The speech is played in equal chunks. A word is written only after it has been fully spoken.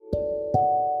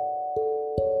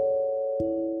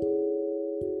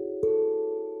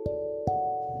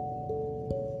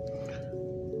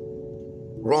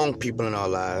Wrong people in our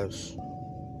lives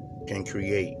can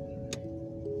create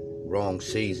wrong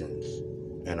seasons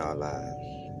in our lives.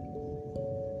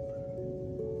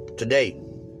 Today,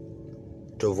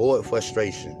 to avoid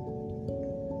frustration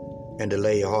and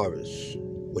delayed harvest,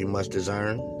 we must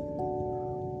discern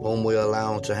whom we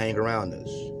allow to hang around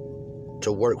us,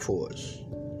 to work for us,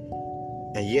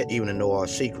 and yet even to know our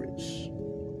secrets.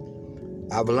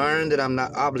 I've learned that I'm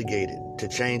not obligated to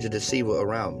change a deceiver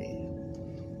around me.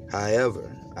 However,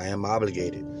 I am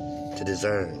obligated to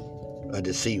discern a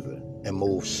deceiver and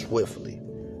move swiftly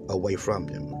away from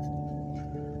them.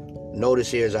 Notice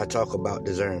here as I talk about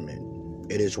discernment,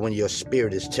 it is when your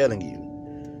spirit is telling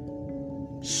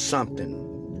you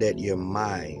something that your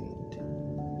mind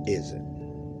isn't.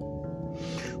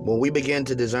 When we begin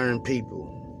to discern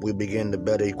people, we begin to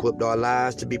better equip our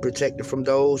lives to be protected from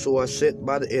those who are sent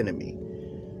by the enemy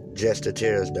just to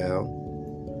tear us down,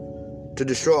 to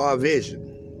destroy our vision,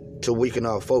 to weaken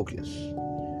our focus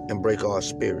and break our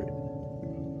spirit,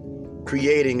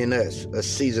 creating in us a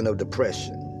season of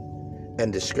depression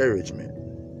and discouragement.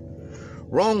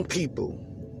 Wrong people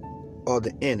are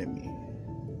the enemy,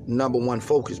 number one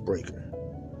focus breaker.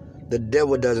 The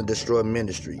devil doesn't destroy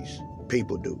ministries,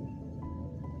 people do.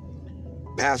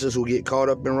 Pastors who get caught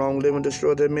up in wrong living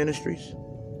destroy their ministries.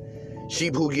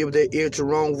 Sheep who give their ear to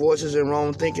wrong voices and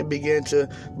wrong thinking begin to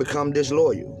become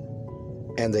disloyal,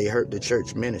 and they hurt the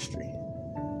church ministry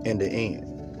in the end.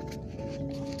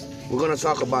 We're going to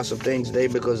talk about some things today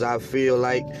because I feel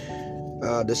like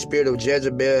the spirit of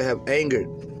Jezebel have angered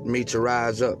me to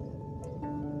rise up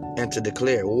and to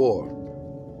declare war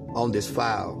on this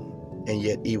foul and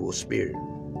yet evil spirit.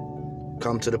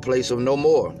 Come to the place of no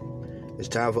more. It's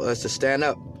time for us to stand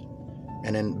up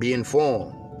and then be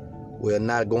informed. We're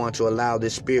not going to allow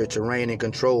this spirit to reign and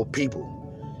control people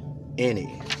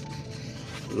any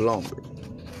longer.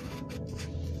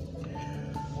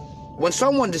 When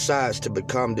someone decides to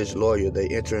become disloyal, they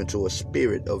enter into a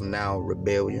spirit of now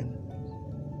rebellion.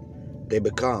 They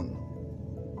become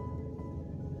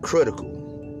critical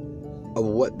of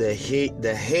what the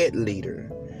head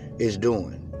leader is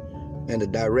doing and the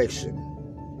direction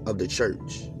of the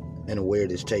church and where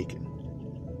it is taken.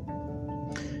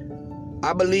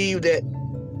 I believe that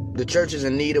the church is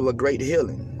in need of a great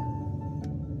healing.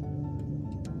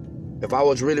 If I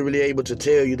was really able to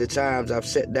tell you the times I've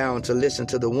sat down to listen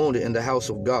to the wounded in the house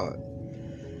of God,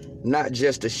 not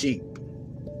just the sheep,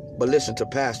 but listen to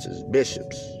pastors,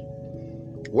 bishops,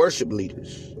 worship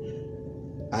leaders,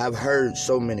 I've heard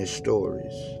so many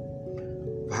stories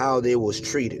of how they was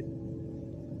treated,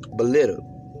 belittled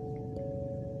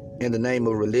in the name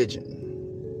of religion.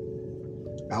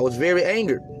 I was very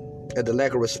angered at the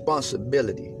lack of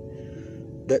responsibility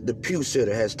that the pew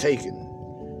sitter has taken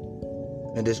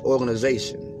in this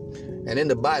organization and in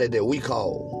the body that we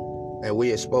call and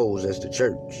we expose as the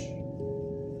church.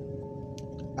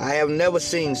 I have never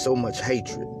seen so much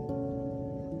hatred,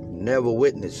 never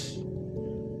witnessed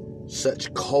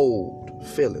such cold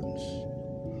feelings.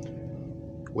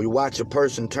 We watch a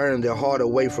person turn their heart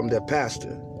away from their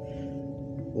pastor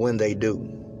when they do.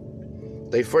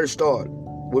 They first start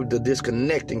with the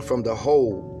disconnecting from the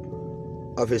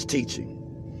whole of his teaching.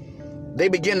 They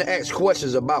begin to ask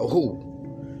questions about who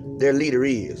their leader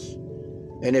is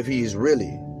and if he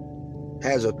really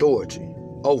has authority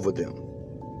over them.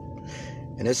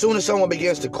 And as soon as someone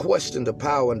begins to question the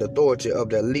power and authority of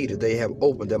their leader, they have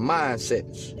opened their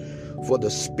mindsets for the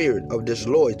spirit of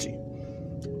disloyalty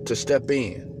to step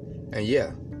in and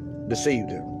deceive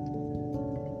them.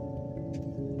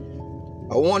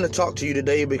 I want to talk to you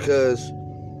today because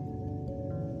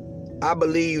I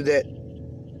believe that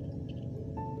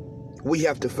we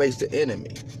have to face the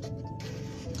enemy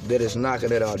that is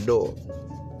knocking at our door.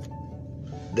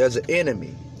 There's an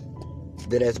enemy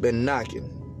that has been knocking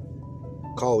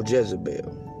called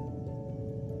Jezebel.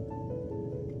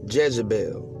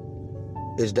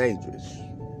 Jezebel is dangerous.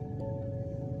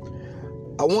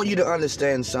 I want you to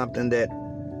understand something that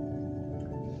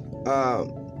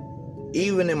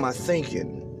even in my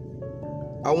thinking,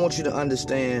 I want you to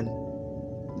understand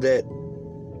that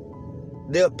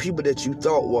there are people that you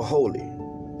thought were holy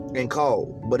and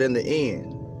called, but in the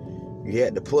end, you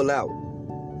had to pull out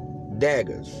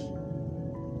daggers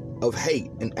of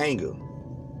hate and anger.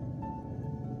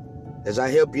 As I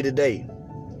help you today,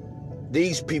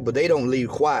 these people, they don't leave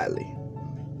quietly,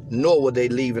 nor will they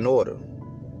leave in order.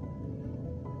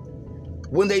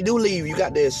 When they do leave, you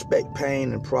got to expect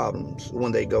pain and problems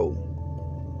when they go.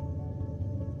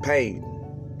 Pain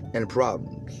and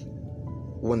problems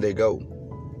when they go.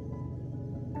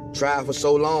 Try for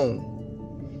so long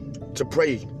to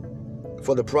pray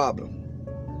for the problem,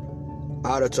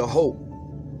 out of to hope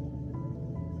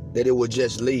that it would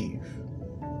just leave.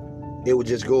 It would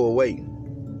just go away.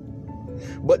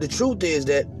 But the truth is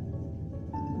that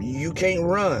you can't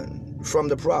run from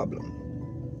the problem.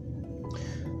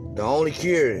 The only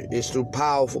cure is through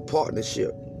powerful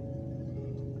partnership.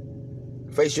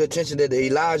 Face your attention that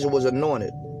Elijah was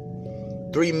anointed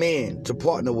 3 men to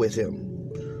partner with him,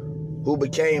 who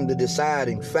became the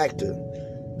deciding factor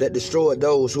that destroyed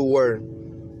those who were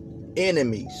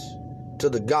enemies to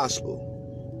the gospel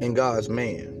and God's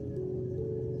man.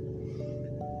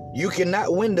 You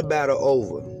cannot win the battle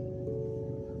over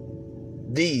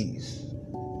these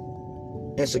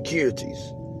insecurities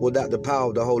without the power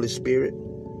of the Holy Spirit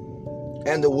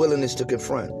and the willingness to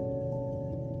confront.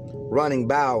 Running,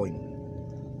 bowing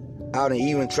out, and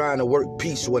even trying to work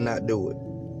peace will not do it.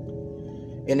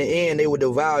 In the end, they will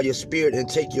devour your spirit and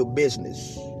take your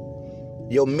business,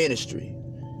 your ministry,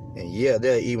 and yeah,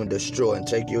 they'll even destroy and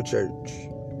take your church.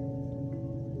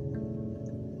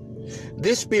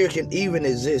 This spirit can even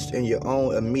exist in your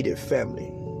own immediate family,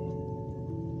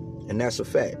 and that's a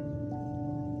fact.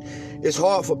 It's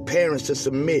hard for parents to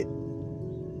submit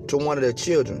to one of their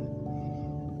children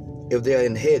if they're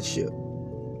in headship.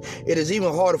 It is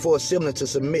even harder for a sibling to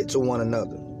submit to one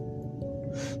another.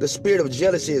 The spirit of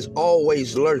jealousy is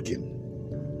always lurking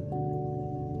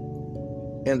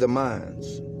in the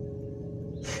minds.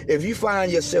 If you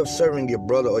find yourself serving your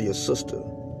brother or your sister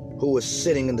who is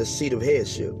sitting in the seat of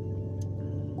headship,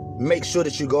 make sure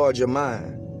that you guard your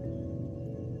mind.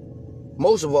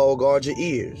 Most of all, guard your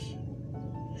ears,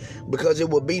 because it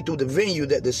will be through the venue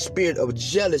that the spirit of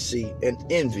jealousy and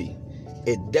envy,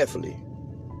 it definitely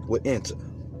will enter.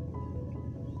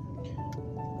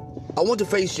 I want to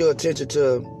face your attention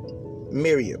to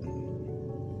Miriam.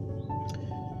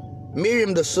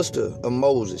 Miriam, the sister of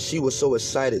Moses, she was so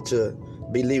excited to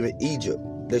be leaving Egypt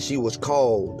that she was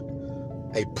called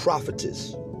a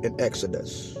prophetess in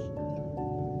Exodus.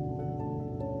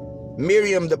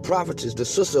 Miriam, the prophetess, the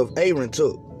sister of Aaron,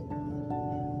 took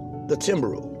the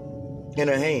timbrel in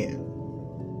her hand,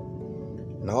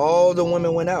 and all the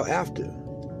women went out after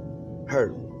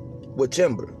her with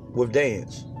timbre, with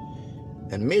dance.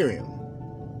 And Miriam,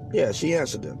 she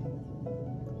answered them.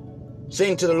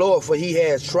 Sing to the Lord, for he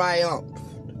has triumphed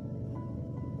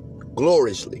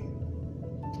gloriously.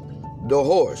 The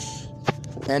horse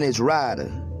and its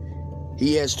rider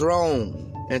he has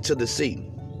thrown into the sea.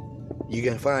 You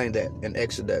can find that in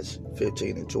Exodus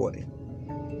 15 and 20.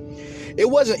 It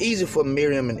wasn't easy for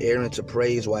Miriam and Aaron to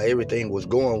praise while everything was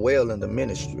going well in the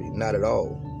ministry. Not at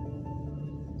all.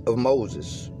 Of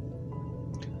Moses.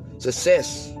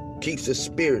 Success keeps the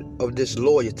spirit of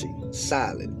disloyalty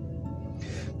silent.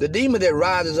 The demon that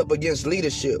rises up against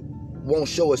leadership won't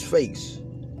show its face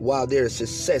while there is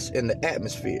success in the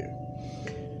atmosphere.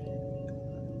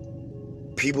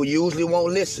 People usually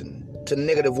won't listen to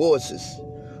negative voices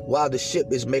while the ship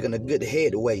is making a good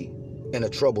headway in a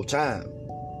troubled time.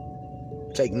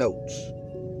 Take notes.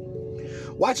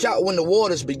 Watch out when the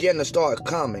waters begin to start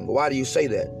calming. Why do you say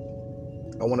that?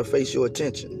 I want to face your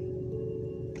attention.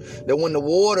 That when the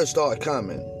waters start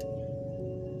coming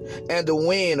and the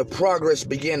wind of progress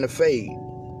begin to fade,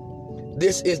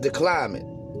 this is the climate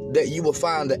that you will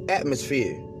find the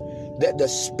atmosphere that the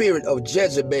spirit of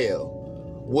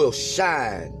Jezebel will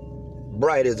shine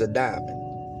bright as a diamond.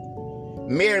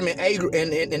 Miriam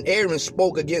and Aaron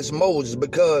spoke against Moses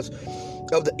because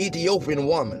of the Ethiopian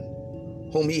woman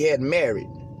whom he had married.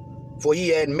 For he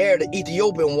had married an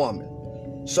Ethiopian woman.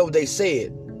 So they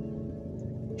said,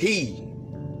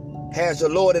 has the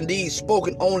Lord indeed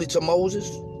spoken only to Moses?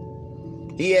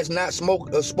 He has not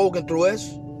spoken through us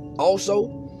also?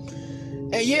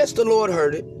 And yes, the Lord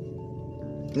heard it.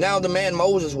 Now the man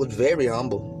Moses was very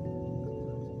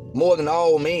humble, more than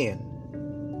all men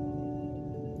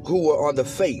who were on the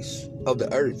face of the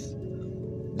earth.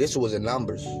 This was in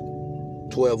Numbers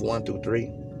 12:1-3.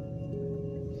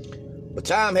 But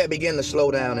time had begun to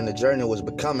slow down, and the journey was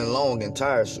becoming long and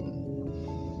tiresome.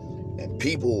 And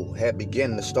people had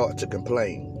begun to start to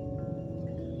complain.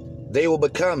 They were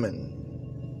becoming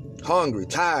hungry,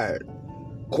 tired,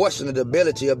 questioning the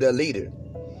ability of their leader.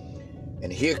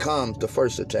 And here comes the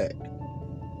first attack.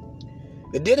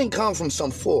 It didn't come from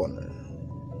some foreigner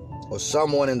or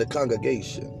someone in the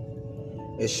congregation.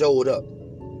 It showed up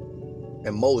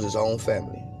in Moses' own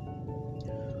family.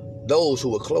 Those who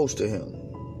were close to him,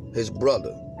 his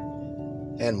brother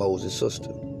and Moses'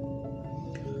 sister.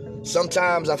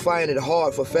 Sometimes I find it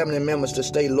hard for family members to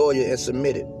stay loyal and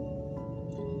submitted.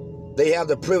 They have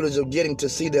the privilege of getting to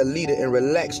see their leader in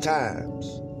relaxed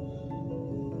times.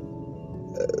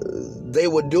 They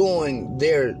were during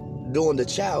the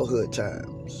childhood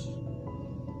times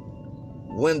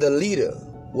when the leader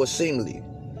was seemingly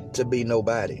to be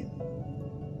nobody.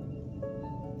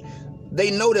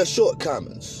 They know their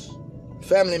shortcomings.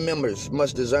 Family members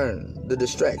must discern the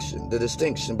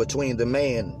distinction between the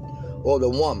man or the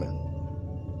woman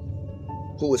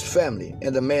who is family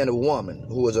and the man or woman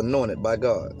who is anointed by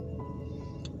God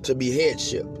to be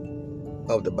headship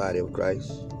of the body of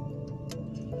Christ.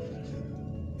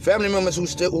 Family members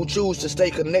who choose to stay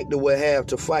connected will have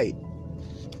to fight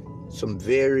some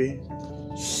very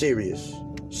serious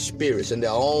spirits in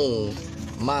their own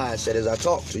mindset as I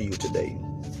talk to you today.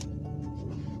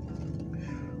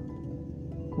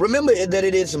 Remember that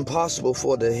it is impossible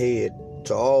for the head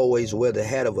to always wear the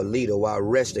hat of a leader while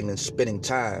resting and spending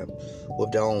time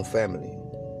with their own family.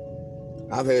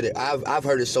 I've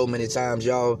heard it so many times,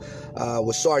 y'all,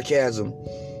 with sarcasm,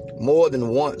 more than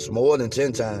once, more than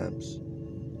 10 times.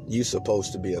 You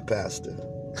supposed to be a pastor.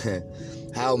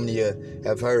 How many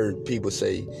have heard people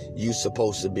say, you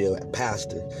supposed to be a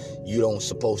pastor? You don't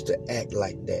supposed to act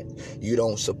like that. You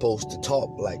don't supposed to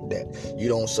talk like that. You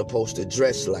don't supposed to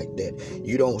dress like that.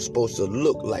 You don't supposed to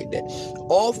look like that.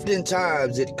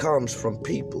 Oftentimes it comes from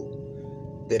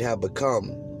people that have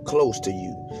become close to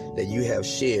you, that you have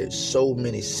shared so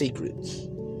many secrets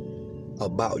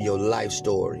about your life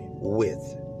story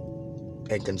with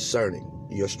and concerning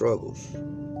your struggles.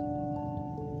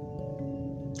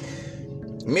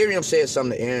 Miriam said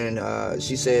something to Aaron.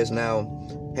 She says, now,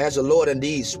 has the Lord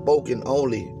indeed spoken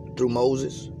only through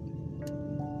Moses?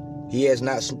 He has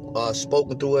not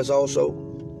spoken through us also?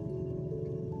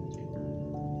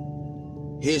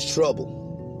 His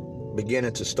trouble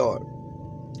beginning to start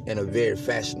in a very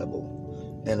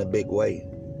fashionable and a big way.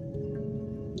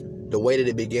 The way that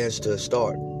it begins to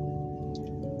start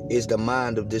is the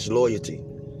mind of disloyalty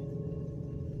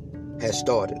has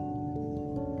started.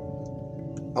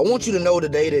 I want you to know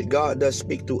today that God does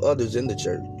speak through others in the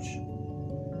church.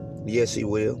 Yes, He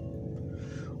will.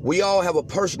 We all have a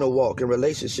personal walk and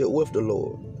relationship with the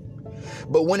Lord.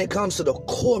 But when it comes to the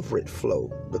corporate flow,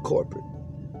 the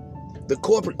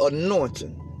corporate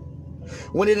anointing,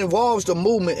 when it involves the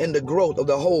movement and the growth of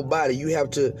the whole body, you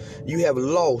have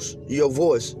lost your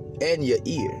voice and your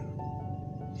ear.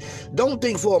 Don't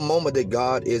think for a moment that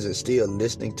God isn't still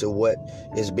listening to what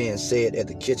is being said at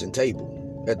the kitchen table,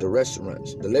 at the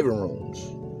restaurants, the living rooms,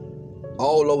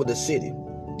 all over the city.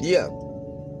 Yeah.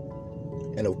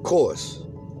 And of course,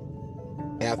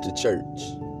 after church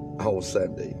on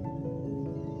Sunday.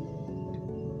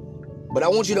 But I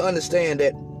want you to understand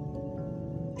that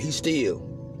He still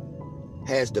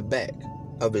has the back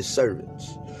of His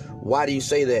servants. Why do you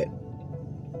say that?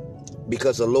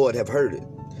 Because the Lord have heard it.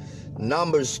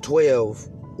 Numbers 12,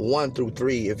 1 through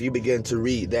 3, if you begin to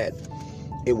read that,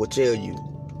 it will tell you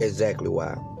exactly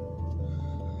why.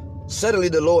 Suddenly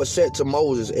the Lord said to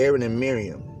Moses, Aaron, and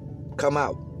Miriam, come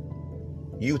out,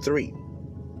 you three,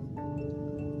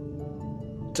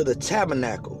 to the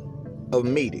tabernacle of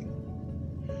meeting.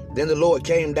 Then the Lord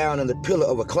came down in the pillar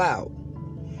of a cloud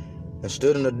and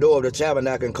stood in the door of the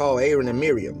tabernacle and called Aaron and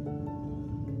Miriam.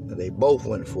 And they both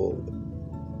went forward.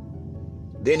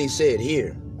 Then He said,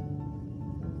 Hear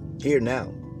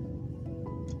now.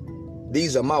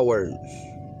 These are my words.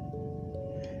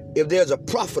 If there's a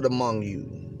prophet among you,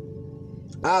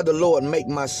 I, the Lord, make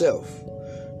myself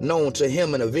known to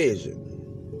him in a vision.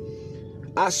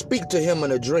 I speak to him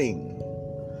in a dream.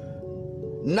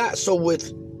 Not so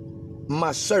with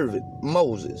my servant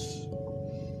Moses.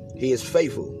 He is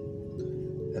faithful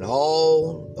in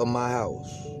all of my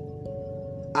house.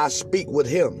 I speak with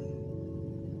him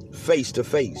face to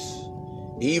face,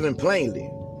 even plainly,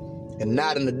 and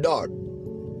not in the dark,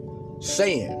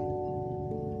 saying,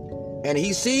 and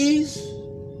he sees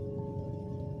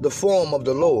the form of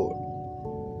the Lord.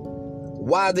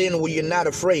 Why then were you not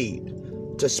afraid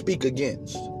to speak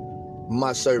against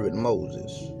my servant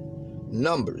Moses?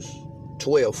 Numbers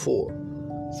 12:4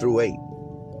 through 8.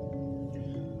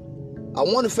 I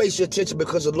want to face your attention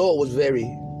because the Lord was very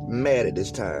mad at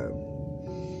this time.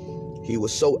 He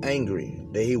was so angry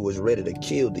that He was ready to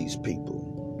kill these people.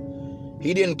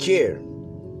 He didn't care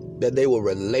that they were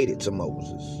related to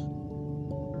Moses.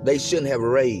 They shouldn't have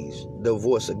raised their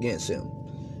voice against him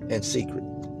in secret.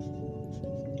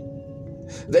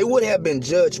 They would have been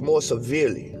judged more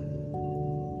severely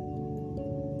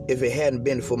if it hadn't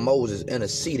been for Moses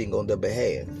interceding on their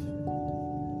behalf.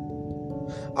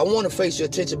 I want to face your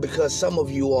attention because some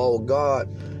of you all, God,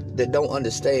 that don't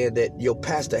understand that your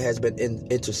pastor has been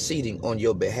interceding on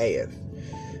your behalf.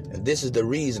 And this is the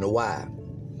reason why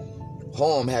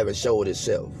harm haven't showed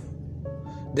itself.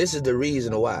 This is the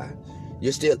reason why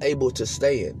you're still able to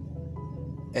stand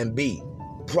and be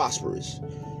prosperous,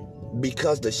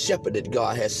 because the shepherd that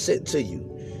God has sent to you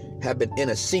have been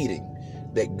interceding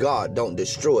that God don't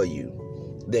destroy you,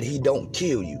 that he don't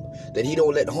kill you, that he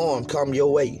don't let harm come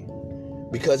your way,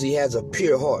 because he has a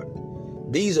pure heart.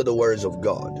 These are the words of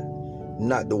God,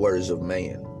 not the words of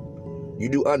man. You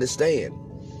do understand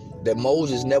that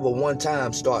Moses never one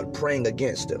time started praying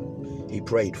against them. He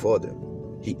prayed for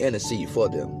them. He interceded for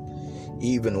them,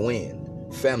 even when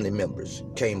family members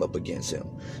came up against him.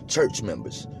 Church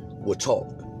members would talk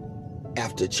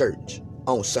after church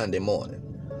on Sunday morning,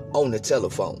 on the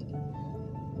telephone,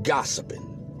 gossiping,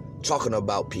 talking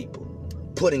about people,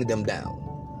 putting them down.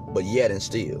 But yet and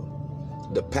still,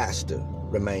 the pastor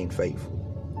remained faithful.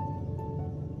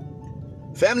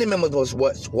 Family members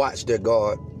must watch their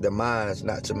guard, their minds,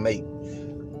 not to make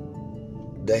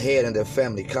the head and their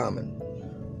family common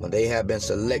when they have been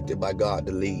selected by God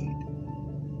to lead.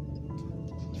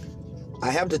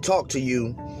 I have to talk to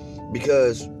you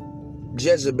because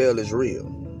Jezebel is real.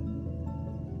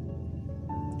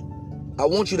 I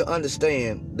want you to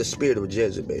understand the spirit of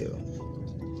Jezebel.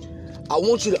 I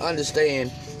want you to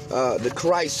understand the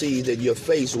crises that you're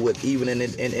faced with, even in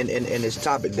this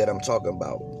topic that I'm talking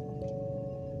about.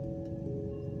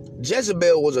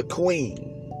 Jezebel was a queen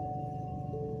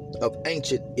of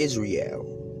ancient Israel.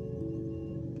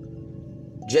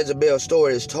 Jezebel's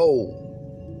story is told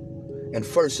in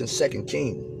 1st and 2nd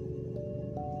Kings.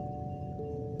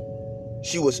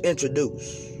 She was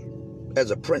introduced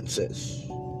as a princess,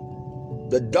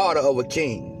 the daughter of a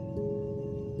king,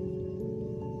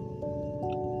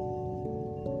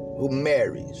 who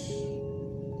marries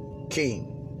King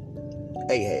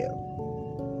Ahab.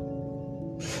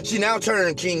 She now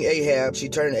turned King Ahab, she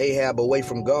turned Ahab away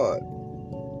from God,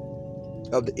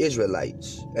 of the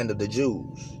Israelites and of the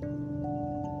Jews,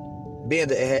 being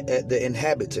the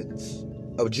inhabitants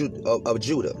of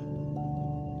Judah.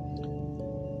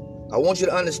 I want you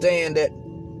to understand that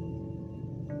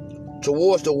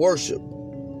towards the worship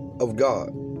of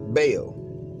God, Baal,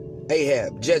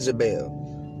 Ahab, Jezebel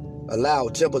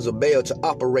allowed temples of Baal to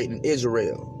operate in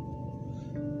Israel,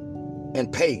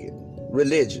 and pagan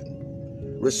religion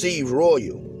received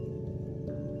royal.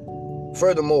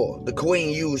 Furthermore, the queen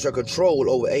used her control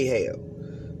over Ahab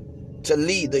to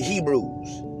lead the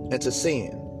Hebrews into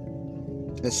sin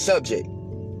and subject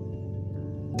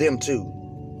them to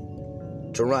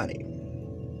tyranny.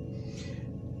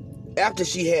 After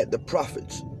she had the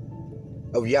prophets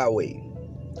of Yahweh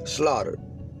slaughtered,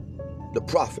 the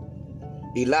prophet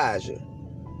Elijah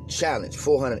challenged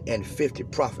 450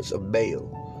 prophets of Baal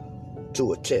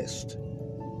to a test.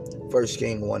 1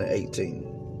 Kings 1:18.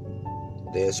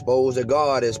 They exposed that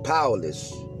God is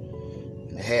powerless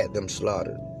and had them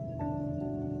slaughtered.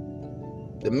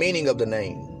 The meaning of the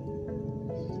name: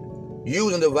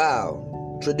 using the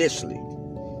vowel traditionally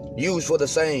used for the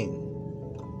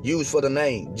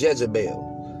name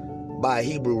Jezebel by a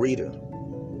Hebrew reader.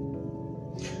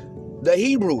 The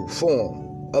Hebrew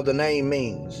form of the name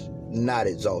means not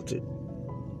exalted,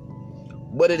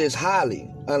 but it is highly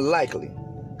unlikely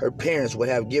her parents would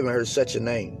have given her such a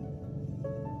name.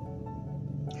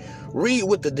 Read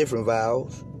with the different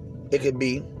vowels. It could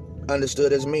be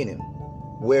understood as meaning,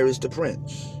 where is the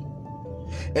prince?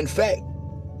 In fact,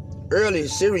 early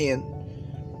Syrian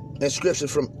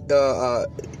inscriptions from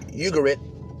Ugarit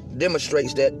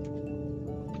demonstrates that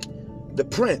the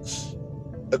prince,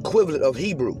 equivalent of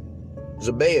Hebrew,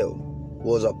 Jezebel,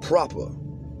 was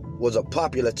a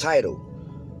popular title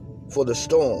for the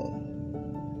storm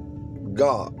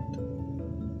god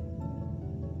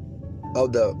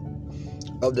of the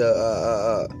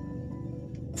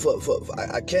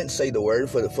I can't say the word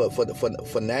for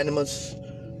anonymous.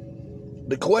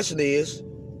 The question is,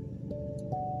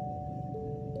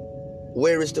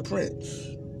 where is the prince?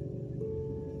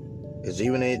 Is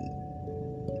even in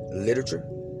literature?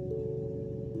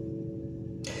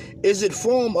 Is it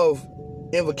form of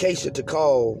invocation to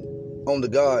call on the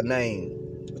God name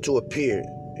to appear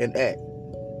and act?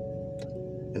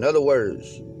 In other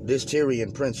words, this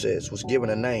Tyrian princess was given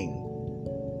a name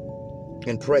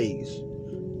in praise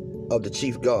of the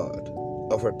chief god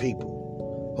of her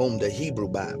people, whom the Hebrew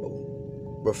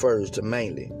Bible refers to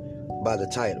mainly by the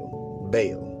title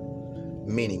Baal,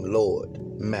 meaning Lord,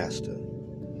 Master.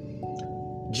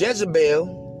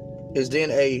 Jezebel is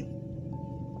then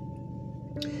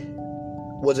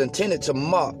was intended to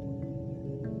mock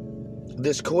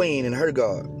this queen and her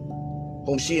god,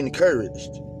 whom she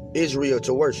encouraged Israel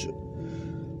to worship.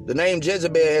 The name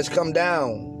Jezebel has come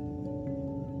down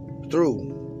through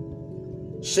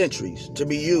centuries to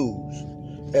be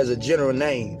used as a general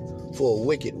name for a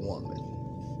wicked woman.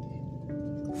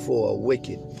 For a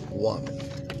wicked woman.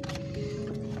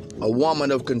 A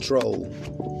woman of control.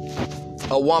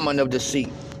 A woman of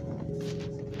deceit.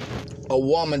 A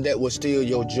woman that will steal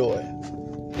your joy.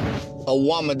 A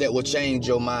woman that will change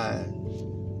your mind.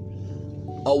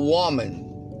 A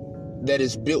woman that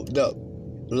is built up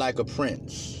like a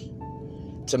prince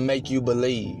to make you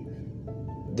believe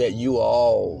that you are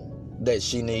all that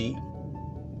she needs.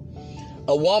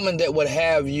 A woman that would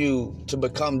have you to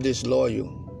become disloyal.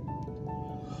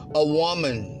 A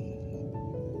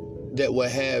woman that will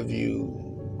have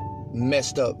you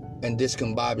messed up and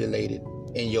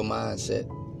discombobulated in your mindset,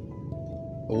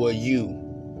 where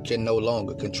you can no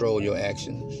longer control your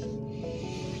actions.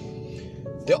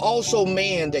 There are also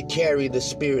men that carry the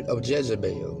spirit of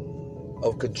Jezebel,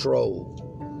 of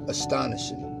control,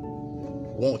 astonishing,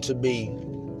 want to be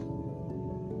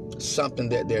something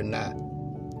that they're not,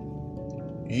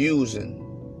 using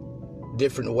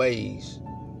different ways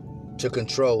to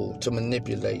control, to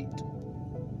manipulate.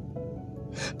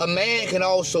 A man can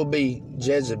also be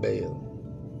Jezebel,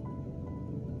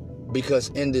 because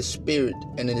in this spirit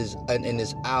and in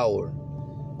this hour,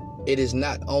 it is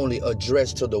not only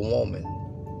addressed to the woman,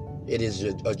 it is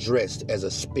addressed as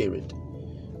a spirit.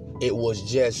 It was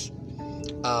just,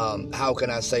 how can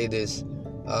I say this?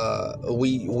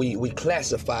 We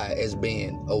classify it as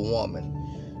being a woman,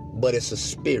 but it's a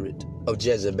spirit of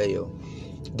Jezebel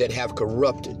that have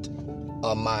corrupted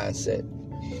our mindset,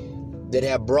 that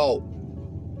have brought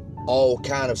all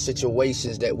kind of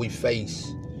situations that we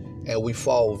face, and we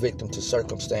fall victim to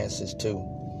circumstances too.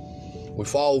 We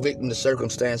fall victim to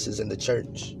circumstances in the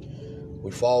church.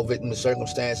 We fall victim to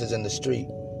circumstances in the street,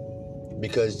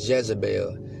 because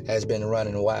Jezebel has been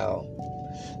running wild.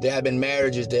 There have been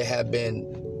marriages that have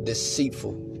been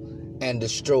deceitful and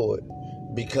destroyed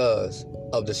because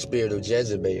of the spirit of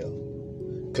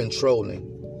Jezebel controlling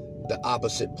the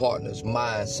opposite partner's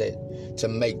mindset to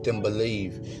make them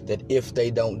believe that if they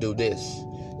don't do this,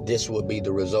 this will be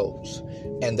the results.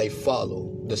 And they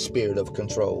follow the spirit of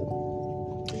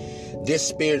control. This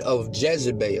spirit of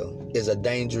Jezebel is a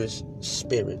dangerous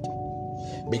spirit,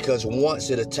 because once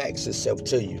it attacks itself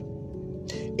to you,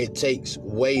 it takes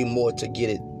way more to get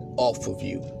it off of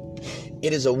you.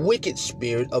 It is a wicked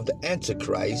spirit of the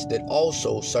Antichrist that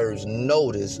also serves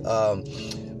notice,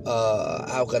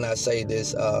 how can I say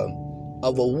this,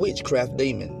 of a witchcraft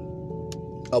demon,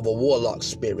 of a warlock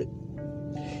spirit.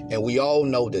 And we all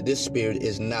know that this spirit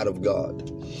is not of God.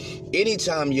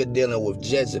 Anytime you're dealing with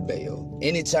Jezebel,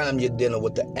 anytime you're dealing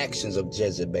with the actions of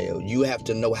Jezebel, you have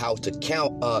to know how to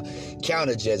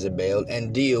counter Jezebel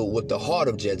and deal with the heart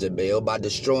of Jezebel by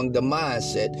destroying the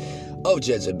mindset of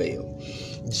Jezebel.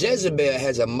 Jezebel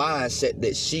has a mindset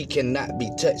that she cannot be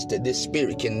touched, that this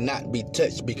spirit cannot be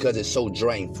touched, because it's so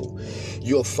drainful.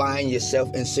 You'll find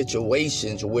yourself in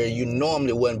situations where you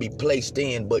normally wouldn't be placed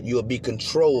in, but you'll be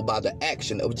controlled by the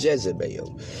action of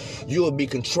Jezebel. You will be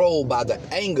controlled by the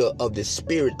anger of the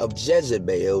spirit of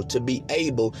Jezebel to be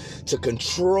able to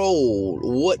control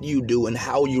what you do and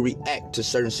how you react to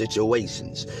certain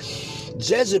situations.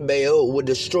 Jezebel will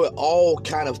destroy all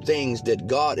kind of things that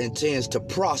God intends to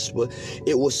prosper.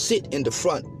 It will sit in the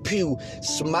front pew,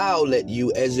 smile at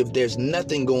you as if there's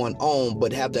nothing going on,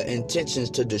 but have the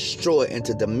intentions to destroy and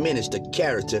to diminish the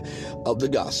character of the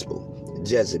gospel.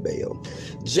 Jezebel.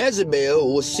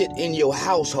 Jezebel will sit in your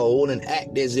household and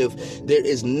act as if there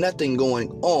is nothing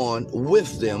going on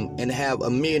with them, and have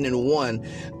 1,000,001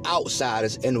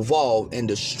 outsiders involved in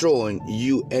destroying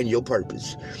you and your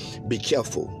purpose. Be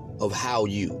careful of how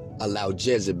you allow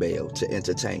Jezebel to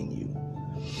entertain you.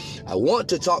 I want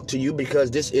to talk to you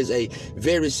because this is a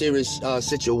very serious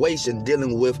situation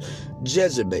dealing with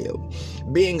Jezebel.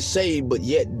 Being saved but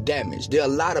yet damaged. There are a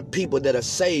lot of people that are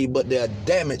saved but they are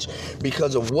damaged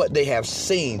because of what they have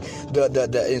seen.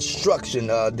 The instruction,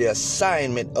 the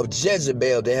assignment of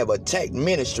Jezebel. They have attacked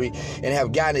ministry and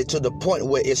have gotten it to the point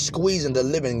where it's squeezing the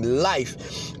living life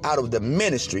out of the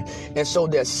ministry. And so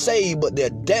they're saved but they're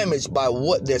damaged by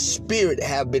what their spirit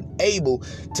have been able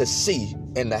to see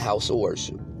in the house of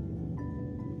worship.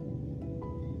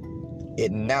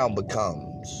 It now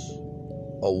becomes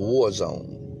a war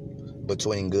zone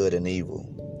between good and evil,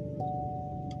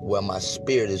 where my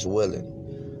spirit is willing,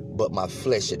 but my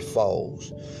flesh it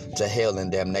falls to hell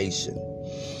and damnation.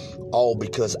 All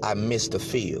because I missed the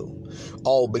field.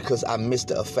 All because I missed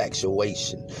the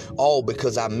infatuation. All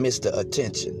because I missed the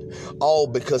attention. All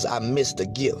because I missed the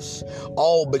gifts.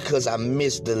 All because I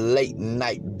missed the late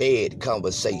night bed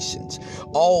conversations.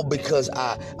 All because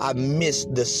I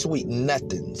missed the sweet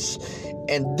nothings.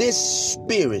 And this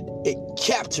spirit, it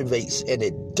captivates and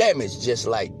it damages, just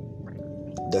like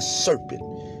the serpent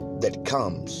that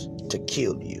comes to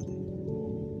kill you.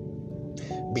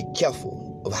 Be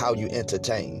careful of how you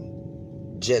entertain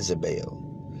Jezebel.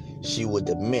 She will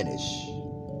diminish.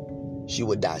 She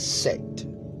will dissect.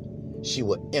 She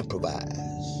will improvise.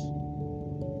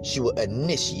 She will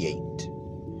initiate.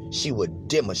 She will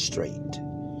demonstrate.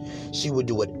 She will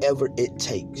do whatever it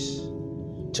takes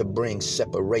to bring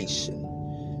separation,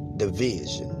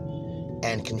 division,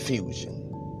 and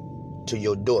confusion to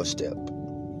your doorstep.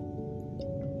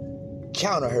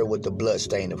 Counter her with the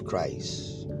bloodstain of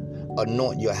Christ.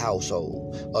 Anoint your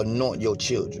household. Anoint your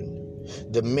children.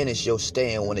 Diminish your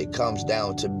stand when it comes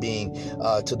down to being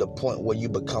to the point where you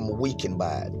become weakened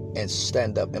by it, and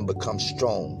stand up and become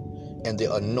strong and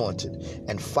the anointed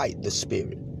and fight the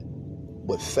spirit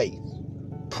with faith,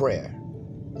 prayer,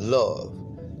 love,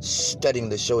 studying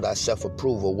to show thyself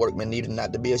approved, a workman needed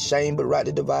not to be ashamed, but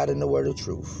rightly dividing the word of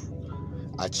truth.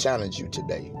 I challenge you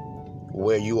today,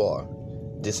 where you are.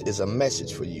 This is a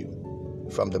message for you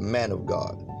from the man of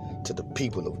God to the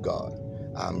people of God.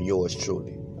 I'm yours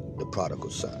truly, the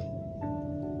prodigal son.